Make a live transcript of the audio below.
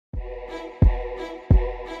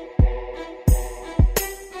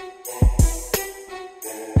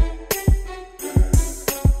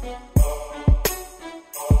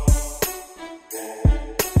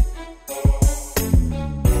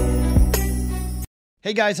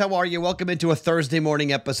Hey guys, how are you? Welcome into a Thursday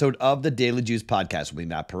morning episode of the Daily Juice Podcast with me,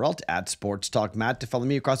 Matt Perrault at Sports Talk Matt. To follow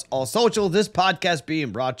me across all social, this podcast being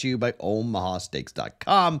brought to you by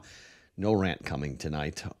OmahaSteaks.com. No rant coming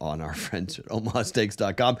tonight on our friends at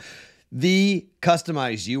OmahaSteaks.com. The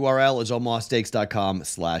customized URL is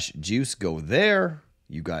OmahaSteaks.com/juice. Go there.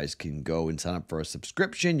 You guys can go and sign up for a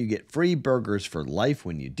subscription. You get free burgers for life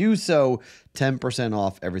when you do so. 10%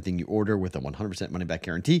 off everything you order with a 100% money-back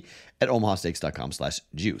guarantee at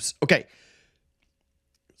omahasteaks.com/juice. Okay,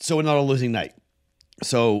 so another losing night.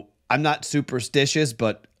 So I'm not superstitious,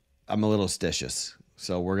 but I'm a little stitious.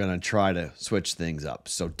 So we're going to try to switch things up.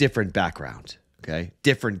 So different background, okay?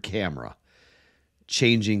 Different camera.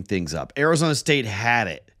 Changing things up. Arizona State had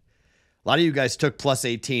it. A lot of you guys took plus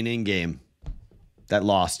 18 in-game. That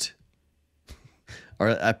lost,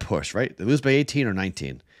 or that push, right? They lose by 18 or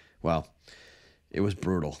 19. Well, it was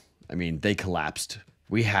brutal. I mean, they collapsed.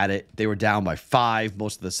 We had it. They were down by 5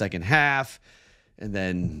 most of the second half, and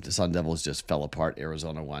then the Sun Devils just fell apart.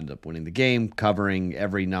 Arizona wound up winning the game, covering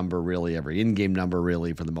every number, really, every in-game number,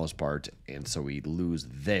 really, for the most part, and so we lose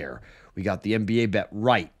there. We got the NBA bet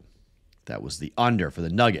right. That was the under for the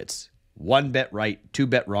Nuggets. 1 bet right, 2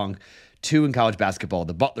 bet wrong. 2 in college basketball.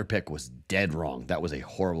 The Butler pick was dead wrong. That was a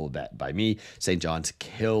horrible bet by me. St. John's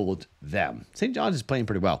killed them. St. John's is playing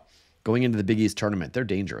pretty well. Going into the Big East tournament, they're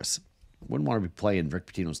dangerous. Wouldn't want to be playing Rick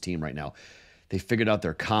Pitino's team right now. They figured out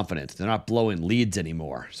their confidence. They're not blowing leads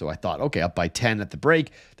anymore. So I thought, okay, up by 10 at the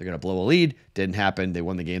break. They're going to blow a lead. Didn't happen. They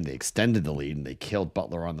won the game. They extended the lead, and they killed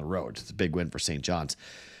Butler on the road. It's a big win for St. John's.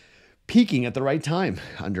 Peaking at the right time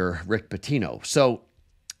under Rick Pitino. So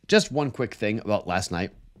just one quick thing about last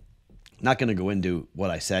night. Not going to go into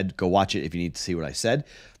what I said. Go watch it if you need to see what I said.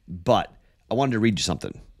 But I wanted to read you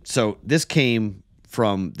something. So this came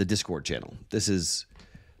from the Discord channel. This is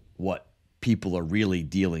what people are really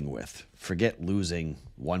dealing with. Forget losing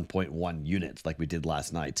 1.1 units like we did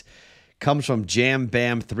last night. Comes from Jam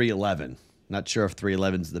Bam 311. Not sure if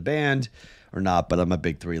 311 is the band or not, but I'm a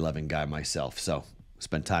big 311 guy myself. So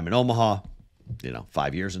spent time in Omaha,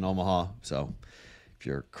 5 years in Omaha. So if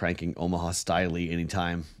you're cranking Omaha styley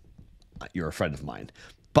anytime, you're a friend of mine.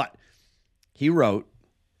 But he wrote,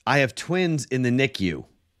 I have twins in the NICU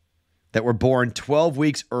that were born 12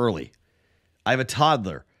 weeks early. I have a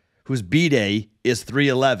toddler whose B-Day is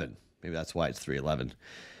 311. Maybe that's why it's 311.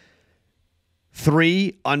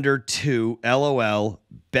 3 under 2, LOL,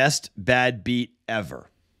 best bad beat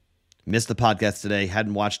ever. Missed the podcast today,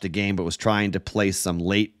 hadn't watched a game, but was trying to place some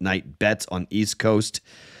late night bets on East Coast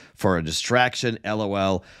for a distraction,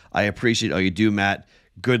 LOL. I appreciate all you do, Matt.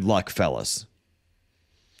 Good luck, fellas.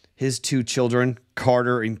 His 2 children,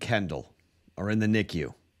 Carter and Kendall, are in the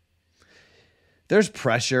NICU. There's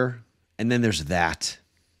pressure, and then there's that.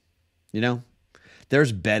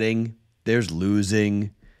 There's betting, there's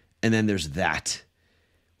losing, and then there's that.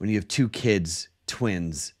 When you have 2 kids,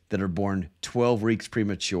 twins, that are born 12 weeks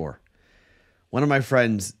premature. One of my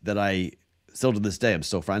friends that I, still to this day, I'm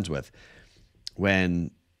still friends with,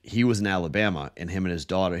 when he was in Alabama, and him and his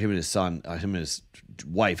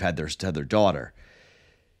wife had their daughter.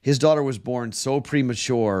 His daughter was born so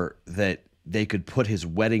premature that they could put his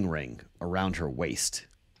wedding ring around her waist.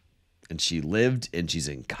 And she lived, and she's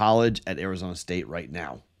in college at Arizona State right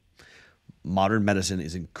now. Modern medicine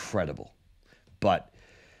is incredible. But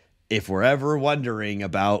if we're ever wondering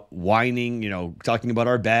about whining, talking about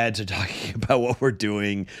our beds or talking about what we're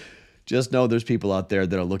doing, just know there's people out there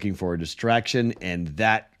that are looking for a distraction, and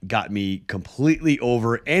that got me completely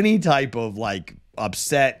over any type of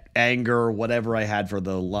upset, anger, whatever I had for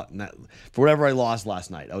whatever I lost last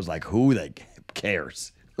night. I was like, who the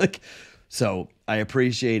cares? So I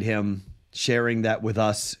appreciate him sharing that with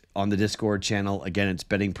us on the Discord channel. Again, it's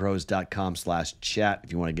bettingpros.com/chat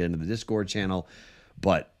if you want to get into the Discord channel.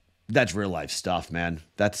 But that's real life stuff, man.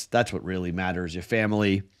 That's what really matters. Your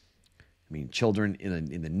family. I mean, children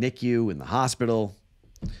in the NICU, in the hospital,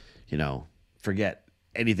 forget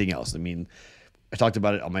anything else. I mean, I talked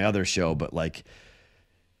about it on my other show, but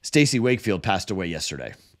Stacey Wakefield passed away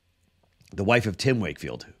yesterday. The wife of Tim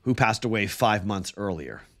Wakefield, who passed away 5 months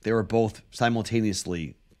earlier. They were both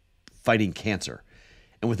simultaneously fighting cancer.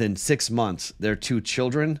 And within 6 months, their 2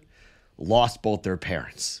 children lost both their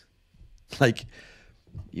parents.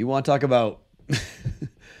 You want to talk about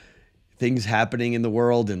things happening in the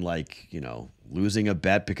world and losing a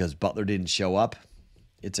bet because Butler didn't show up?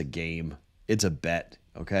 It's a game. It's a bet,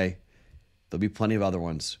 okay? There'll be plenty of other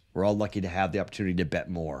ones. We're all lucky to have the opportunity to bet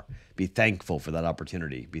more. Be thankful for that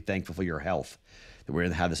opportunity. Be thankful for your health that we're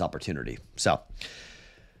going to have this opportunity. So,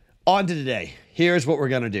 on to today. Here's what we're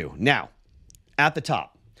going to do. Now, at the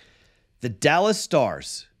top, the Dallas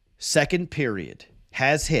Stars, second period,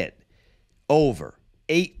 has hit over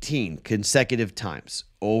 18 consecutive times,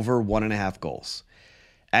 over 1.5 goals.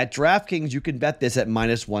 At DraftKings, you can bet this at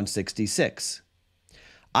minus 166.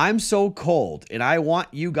 I'm so cold, and I want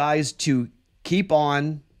you guys to keep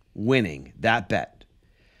on winning that bet.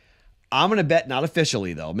 I'm going to bet, not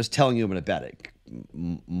officially though, I'm just telling you I'm going to bet it.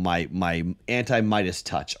 My anti-Midas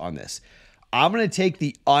touch on this. I'm going to take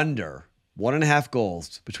the under 1.5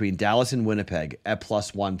 goals between Dallas and Winnipeg at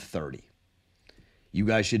plus 130. You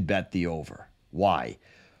guys should bet the over. Why?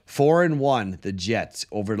 4-1, the Jets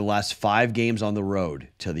over the last 5 games on the road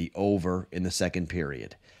to the over in the second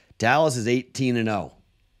period. Dallas is 18-0.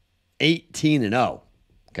 18-0.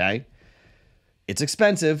 Okay? It's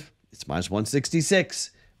expensive. It's minus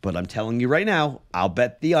 166. But I'm telling you right now, I'll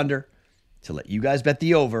bet the under to let you guys bet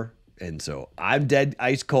the over. And so I'm dead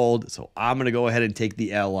ice cold. So I'm going to go ahead and take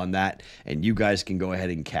the L on that. And you guys can go ahead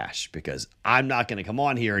and cash, because I'm not going to come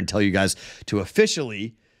on here and tell you guys to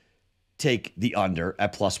officially take the under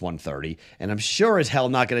at plus 130. And I'm sure as hell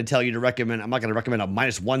not going to tell you to recommend, I'm not going to recommend a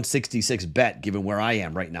minus 166 bet given where I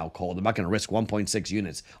am right now, cold. I'm not going to risk 1.6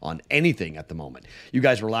 units on anything at the moment. You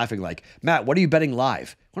guys were laughing like, Matt, what are you betting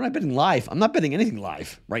live? When I'm betting live, I'm not betting anything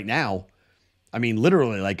live right now. I mean,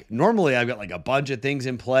 literally, like normally I've got like a bunch of things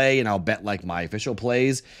in play and I'll bet like my official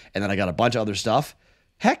plays and then I got a bunch of other stuff.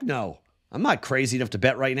 Heck no, I'm not crazy enough to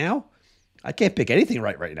bet right now. I can't pick anything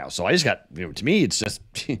right now. So I just got, to me, it's just,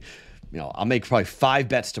 I'll make probably 5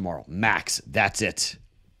 bets tomorrow, max. That's it.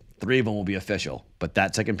 3 of them will be official, but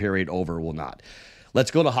that second period over will not.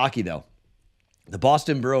 Let's go to hockey though. The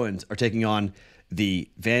Boston Bruins are taking on the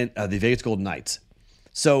Vegas Golden Knights.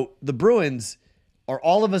 So the Bruins are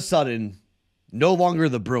all of a sudden no longer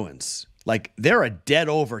the Bruins. Like they're a dead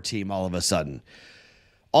over team all of a sudden.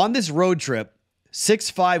 On this road trip,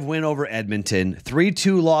 6-5 win over Edmonton,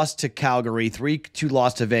 3-2 loss to Calgary, 3-2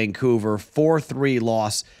 loss to Vancouver, 4-3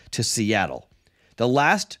 loss to Seattle. The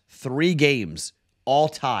last 3 games all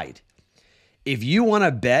tied. If you want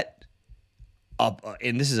to bet up,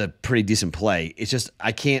 and this is a pretty decent play, it's just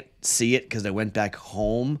I can't see it because I went back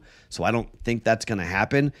home, so I don't think that's going to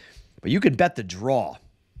happen. But you can bet the draw.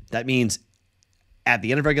 That means at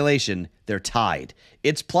the end of regulation, they're tied.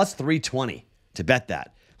 It's plus 320 to bet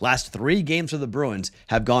that. Last 3 games for the Bruins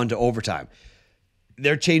have gone to overtime.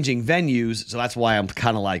 They're changing venues, so that's why I'm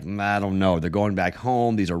kind of like, I don't know. They're going back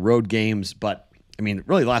home. These are road games, but I mean,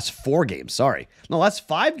 really, the last 4 games, last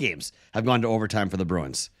 5 games have gone to overtime for the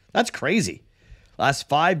Bruins. That's crazy. Last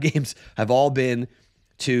 5 games have all been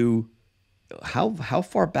to, how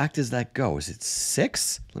far back does that go? Is it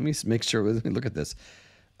 6? Let me make sure. Let me look at this.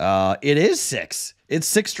 It is 6. It's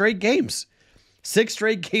 6 straight games. 6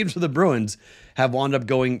 straight games for the Bruins have wound up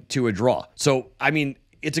going to a draw. So, I mean,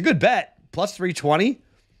 it's a good bet. Plus 320.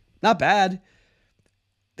 Not bad.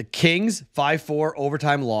 The Kings, 5-4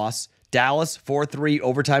 overtime loss. Dallas, 4-3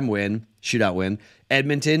 overtime win, shootout win.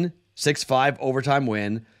 Edmonton, 6-5 overtime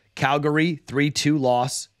win. Calgary, 3-2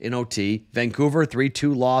 loss in OT. Vancouver,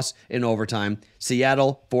 3-2 loss in overtime.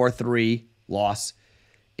 Seattle, 4-3 loss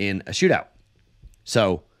in a shootout.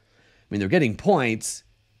 So, I mean, they're getting points.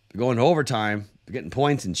 They're going to overtime. They're getting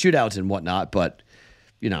points and shootouts and whatnot, but,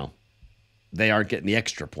 they aren't getting the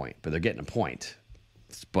extra point, but they're getting a point.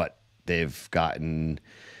 But they've gotten,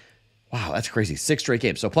 wow, that's crazy. 6 straight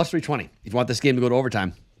games. So plus 320. If you want this game to go to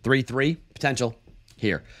overtime, 3-3 potential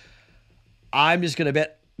here. I'm just going to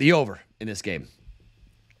bet the over in this game.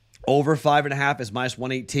 Over 5.5 is minus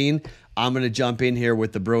 118. I'm going to jump in here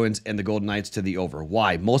with the Bruins and the Golden Knights to the over.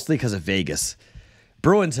 Why? Mostly because of Vegas.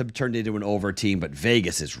 Bruins have turned into an over team, but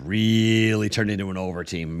Vegas has really turned into an over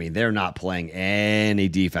team. I mean, they're not playing any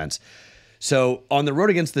defense. So on the road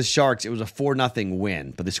against the Sharks, it was a 4-0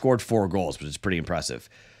 win, but they scored 4 goals, which is pretty impressive.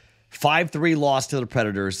 5-3 loss to the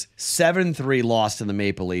Predators, 7-3 loss to the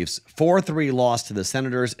Maple Leafs, 4-3 loss to the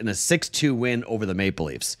Senators, and a 6-2 win over the Maple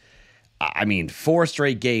Leafs. I mean, 4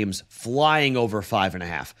 straight games flying over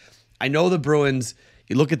 5.5. I know the Bruins,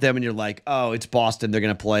 you look at them and you're like, oh, it's Boston. They're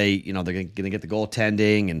going to play, they're going to get the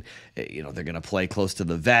goaltending and, they're going to play close to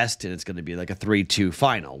the vest and it's going to be like a 3-2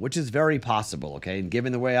 final, which is very possible, okay? And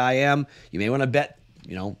given the way I am, you may want to bet,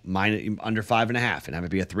 mine under 5.5 and have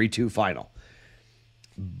it be a 3-2 final.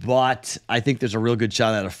 But I think there's a real good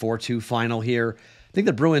shot at a 4-2 final here. I think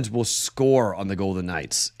the Bruins will score on the Golden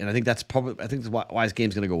Knights, and I think that's why this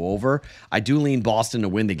game's going to go over. I do lean Boston to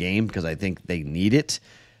win the game because I think they need it.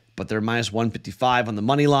 But they're minus 155 on the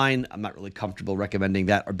money line. I'm not really comfortable recommending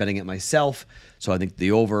that or betting it myself. So I think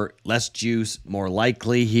the over, less juice, more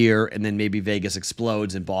likely here. And then maybe Vegas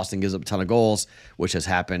explodes and Boston gives up a ton of goals, which has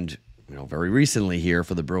happened very recently here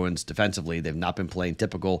for the Bruins defensively. They've not been playing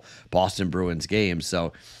typical Boston Bruins games.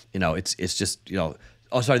 So It's just,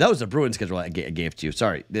 oh, sorry, that was the Bruins schedule I gave to you.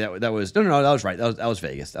 Sorry, that was no, that was right. That was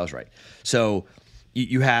Vegas. That was right. So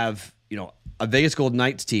you have, a Vegas Golden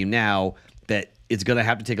Knights team now that is going to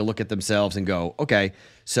have to take a look at themselves and go, okay,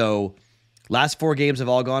 so last 4 games have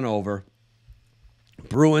all gone over.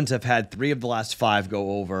 Bruins have had 3 of the last 5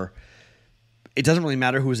 go over. It doesn't really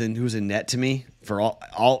matter who's in net to me for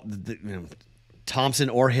all Thompson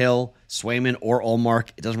or Hill, Swayman or Ullmark.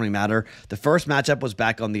 It doesn't really matter. The first matchup was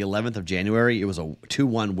back on the 11th of January. It was a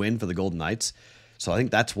 2-1 win for the Golden Knights. So I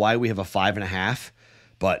think that's why we have a 5.5.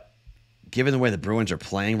 But given the way the Bruins are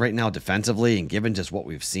playing right now defensively and given just what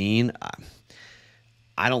we've seen,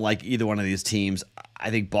 I don't like either one of these teams. I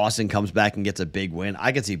think Boston comes back and gets a big win.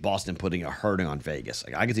 I could see Boston putting a hurting on Vegas.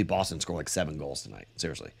 I could see Boston score like 7 goals tonight.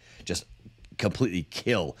 Seriously. Just completely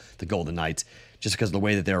kill the Golden Knights just because of the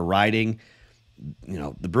way that they're riding.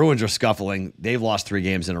 The Bruins are scuffling. They've lost 3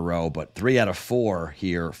 games in a row, but 3 out of 4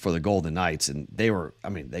 here for the Golden Knights. And they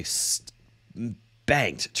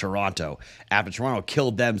banked Toronto. After Toronto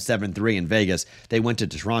killed them 7-3 in Vegas, they went to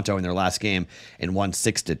Toronto in their last game and won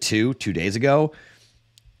 6-2 2 days ago.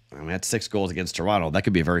 That's 6 goals against Toronto. That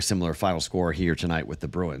could be a very similar final score here tonight with the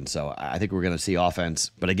Bruins. So I think we're going to see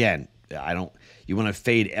offense. But again, you want to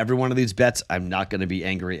fade every one of these bets. I'm not going to be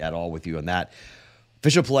angry at all with you on that.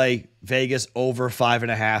 Official play, Vegas over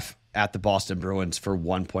 5.5 at the Boston Bruins for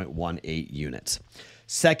 1.18 units.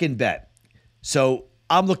 Second bet. So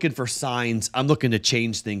I'm looking for signs. I'm looking to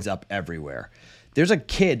change things up everywhere. There's a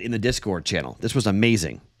kid in the Discord channel. This was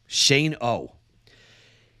amazing. Shane O.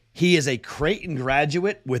 He is a Creighton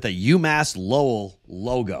graduate with a UMass Lowell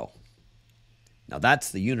logo. Now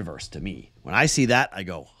that's the universe to me. When I see that, I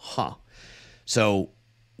go, huh. So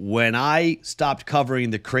when I stopped covering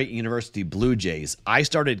the Creighton University Blue Jays, I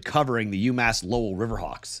started covering the UMass Lowell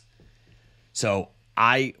Riverhawks. So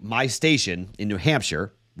my station in New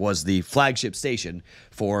Hampshire was the flagship station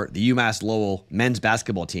for the UMass Lowell men's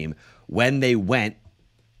basketball team when they went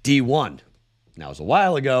D1. Now, it was a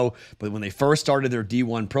while ago, but when they first started their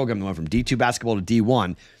D1 program, they went from D2 basketball to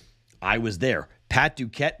D1, I was there. Pat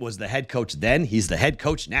Duquette was the head coach then. He's the head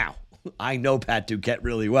coach now. I know Pat Duquette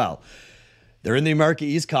really well. They're in the America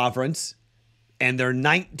East Conference, and they're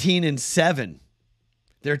 19-7.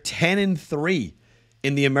 They're 10-3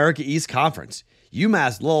 in the America East Conference.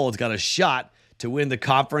 UMass Lowell has got a shot to win the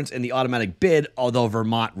conference and the automatic bid, although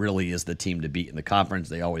Vermont really is the team to beat in the conference.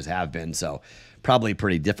 They always have been, so probably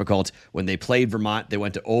pretty difficult. When they played Vermont, they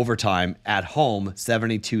went to overtime at home,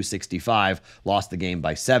 72-65, lost the game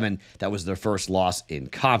by 7. That was their first loss in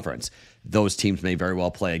conference. Those teams may very well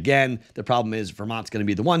play again. The problem is Vermont's going to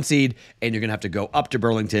be the 1 seed, and you're going to have to go up to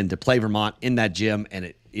Burlington to play Vermont in that gym, and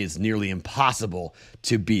it is nearly impossible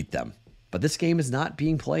to beat them. But this game is not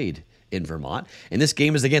being played in Vermont, and this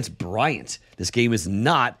game is against Bryant. This game is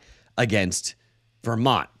not against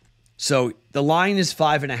Vermont. So the line is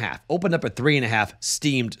 5.5. Opened up at 3.5,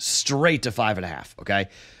 steamed straight to 5.5. Okay,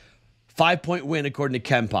 5-point win according to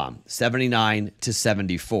KenPom,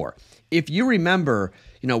 79-74. If you remember,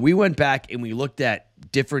 we went back and we looked at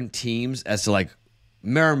different teams as to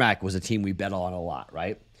Merrimack was a team we bet on a lot,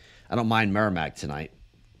 right? I don't mind Merrimack tonight.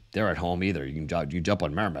 They're at home either. You can jump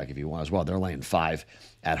on Merrimack if you want as well. They're laying 5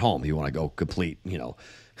 at home. You want to go complete,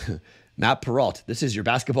 Matt Perrault. This is your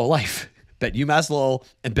basketball life. Bet UMass Lowell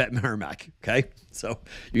and bet Merrimack, okay? So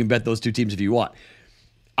you can bet those 2 teams if you want.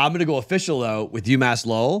 I'm going to go official, though, with UMass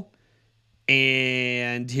Lowell,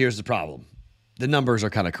 and here's the problem. The numbers are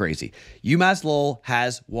kind of crazy. UMass Lowell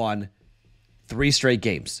has won 3 straight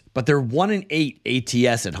games, but they're 1-8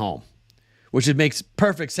 ATS at home, which it makes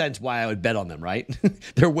perfect sense why I would bet on them, right?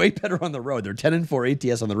 They're way better on the road. They're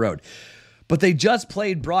 10-4 ATS on the road. But they just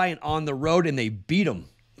played Bryant on the road, and they beat them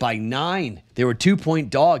by 9. They were 2-point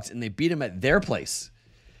dogs, and they beat them at their place.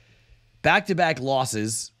 Back-to-back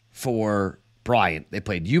losses for Bryant. They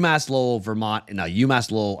played UMass Lowell, Vermont, and now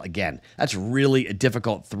UMass Lowell again. That's really a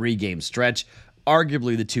difficult 3-game stretch.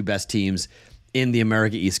 Arguably the 2 best teams in the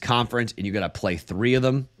America East Conference, and you got to play 3 of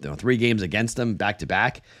them. 3 games against them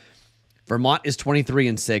back-to-back. Vermont is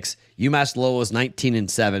 23-6. UMass Lowell is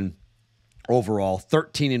 19-7. Overall,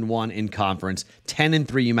 13-1 in conference, 10-3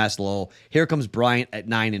 UMass Lowell. Here comes Bryant at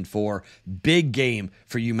 9-4. Big game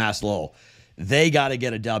for UMass Lowell. They got to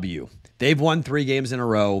get a W. They've won 3 games in a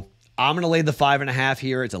row. I'm going to lay the 5.5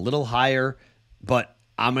 here. It's a little higher, but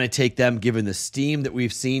I'm going to take them given the steam that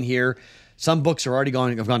we've seen here. Some books are already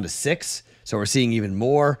have gone to 6, so we're seeing even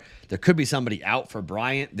more. There could be somebody out for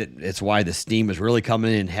Bryant. That's why the steam is really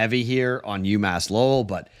coming in heavy here on UMass Lowell,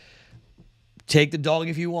 but take the dog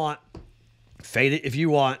if you want. Fade it if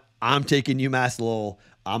you want. I'm taking UMass Lowell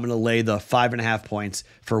I'm going to lay the 5.5 points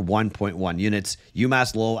for 1.1 units.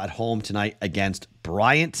 UMass Lowell at home tonight against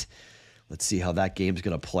Bryant. Let's see how that game's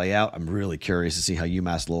going to play out. I'm really curious to see how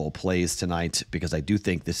UMass Lowell plays tonight because I do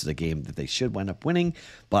think this is a game that they should wind up winning.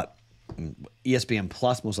 But ESPN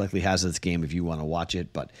Plus most likely has this game if you want to watch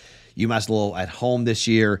it. But UMass Lowell at home this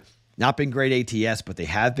year, not been great ATS, but they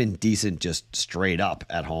have been decent just straight up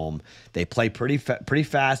at home. They play pretty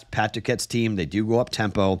fast. Pat Duquette's team, they do go up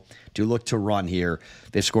tempo, do look to run here.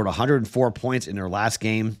 They've scored 104 points in their last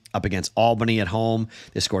game up against Albany at home.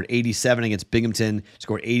 They scored 87 against Binghamton,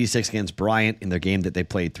 scored 86 against Bryant in their game that they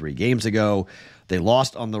played 3 games ago. They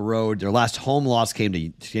lost on the road. Their last home loss came to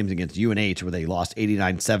games against UNH, where they lost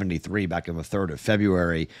 89-73 back on the 3rd of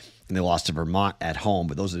February, and they lost to Vermont at home.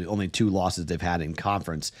 But those are the only 2 losses they've had in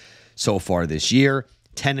conference so far this year.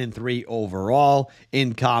 10-3 overall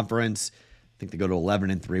in conference. I think they go to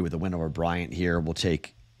 11-3 with a win over Bryant here. We'll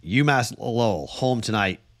take UMass Lowell home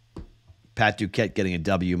tonight. Pat Duquette getting a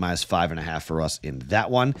W, minus 5.5 for us in that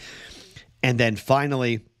one. And then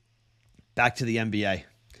finally, back to the NBA.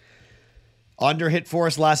 Under hit for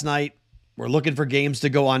us last night. We're looking for games to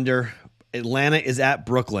go under. Atlanta is at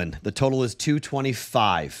Brooklyn. The total is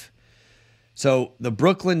 225. So the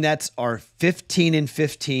Brooklyn Nets are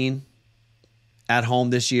 15-15 at home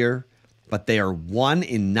this year, but they are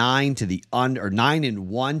 1-9 to the under, or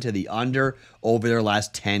 9-1 to the under over their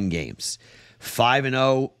last 10 games.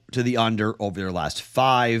 5-0 to the under over their last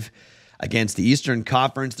 5. Against the Eastern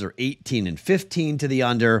Conference, they're 18-15 to the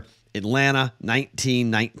under. Atlanta,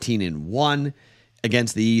 19-1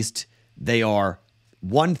 against the East. They are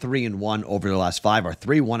 1-3-1 over their last 5, or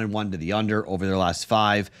 3-1-1 to the under over their last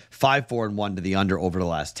 5, 5-4-1 to the under over the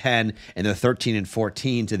last 10, and they're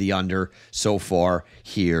 13-14 to the under so far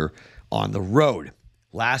here on the road.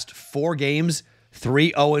 Last 4 games,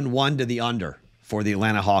 3-0-1 to the under for the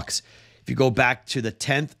Atlanta Hawks. If you go back to the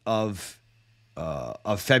 10th of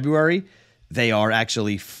February, they are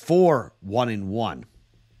actually 4-1-1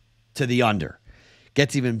 to the under.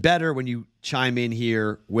 Gets even better when you chime in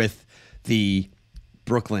here with the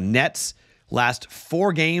Brooklyn Nets. Last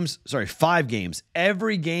 5 games,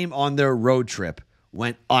 every game on their road trip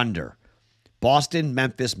went under. Boston,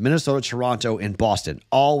 Memphis, Minnesota, Toronto, and Boston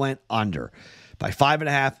all went under by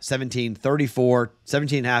 5.5, 17, 34,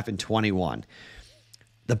 17.5, and 21.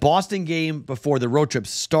 The Boston game before the road trip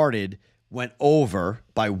started went over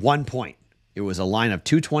by 1 point. It was a line of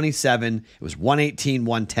 227. It was 118,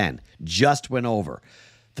 110. Just went over.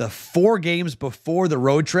 The 4 games before the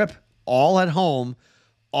road trip, all at home,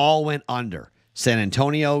 all went under. San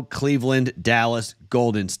Antonio, Cleveland, Dallas,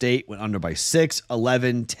 Golden State went under by 6,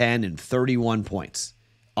 11, 10, and 31 points.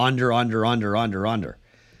 Under. Under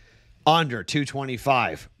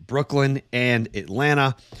 225. Brooklyn and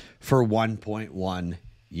Atlanta for 1.1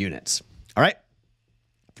 units. All right.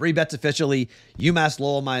 3 bets officially. UMass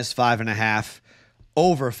Lowell minus 5.5.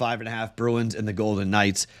 Over 5.5 Bruins and the Golden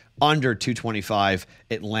Knights. Under 225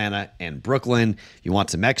 Atlanta and Brooklyn. You want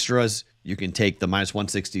some extras? You can take the minus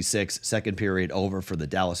 166 second period over for the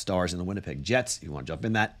Dallas Stars and the Winnipeg Jets. You want to jump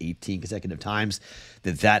in that 18 consecutive times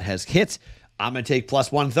that has hit. I'm going to take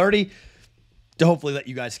plus 130 to hopefully let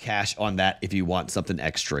you guys cash on that if you want something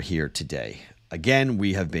extra here today. Again,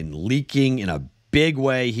 we have been leaking in a big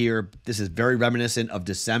way here. This is very reminiscent of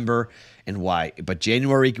December and why. But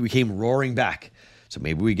January, we came roaring back. So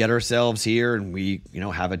maybe we get ourselves here and we,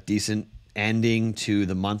 have a decent ending to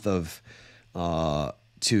the month of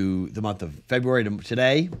February to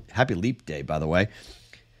today. Happy Leap Day, by the way.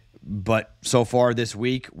 But so far this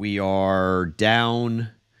week, we are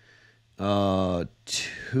down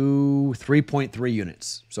 3.3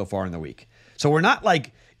 units so far in the week. So we're not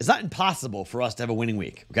it's not impossible for us to have a winning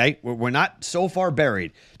week, okay? We're not so far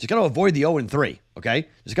buried. Just got to avoid the 0-3, okay?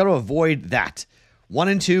 Just got to avoid that.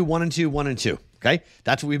 1-2, 1-2, 1-2, okay?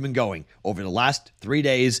 That's what we've been going over the last 3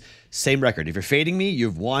 days. Same record. If you're fading me,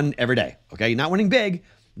 you've won every day, okay? You're not winning big,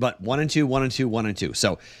 but 1-2, 1-2, 1-2.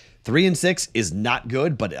 So 3-6 is not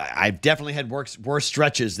good, but I've definitely had worse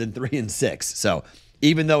stretches than 3-6. So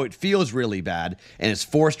even though it feels really bad, and it's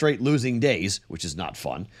 4 straight losing days, which is not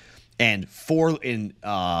fun, and 8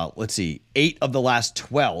 of the last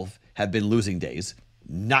 12 have been losing days.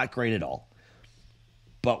 Not great at all.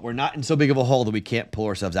 But we're not in so big of a hole that we can't pull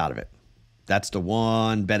ourselves out of it. That's the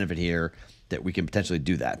one benefit here, that we can potentially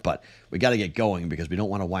do that. But we got to get going because we don't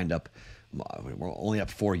want to wind up. We're only up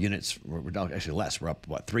 4 units. We're actually less. We're up,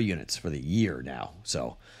 3 units for the year now.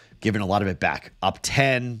 So giving a lot of it back. Up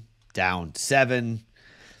 10, down 7.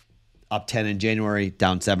 Up 10 in January,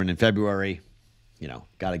 down 7 in February.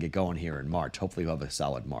 Got to get going here in March. Hopefully we'll have a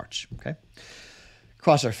solid March, okay?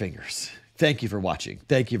 Cross our fingers. Thank you for watching.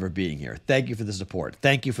 Thank you for being here. Thank you for the support.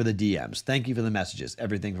 Thank you for the DMs. Thank you for the messages.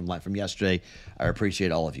 Everything from yesterday. I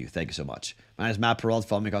appreciate all of you. Thank you so much. My name is Matt Perrault.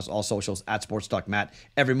 Follow me across all socials at Sports Talk Matt.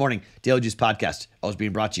 Every morning, Daily Juice Podcast, always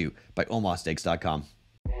being brought to you by OmahaSteaks.com.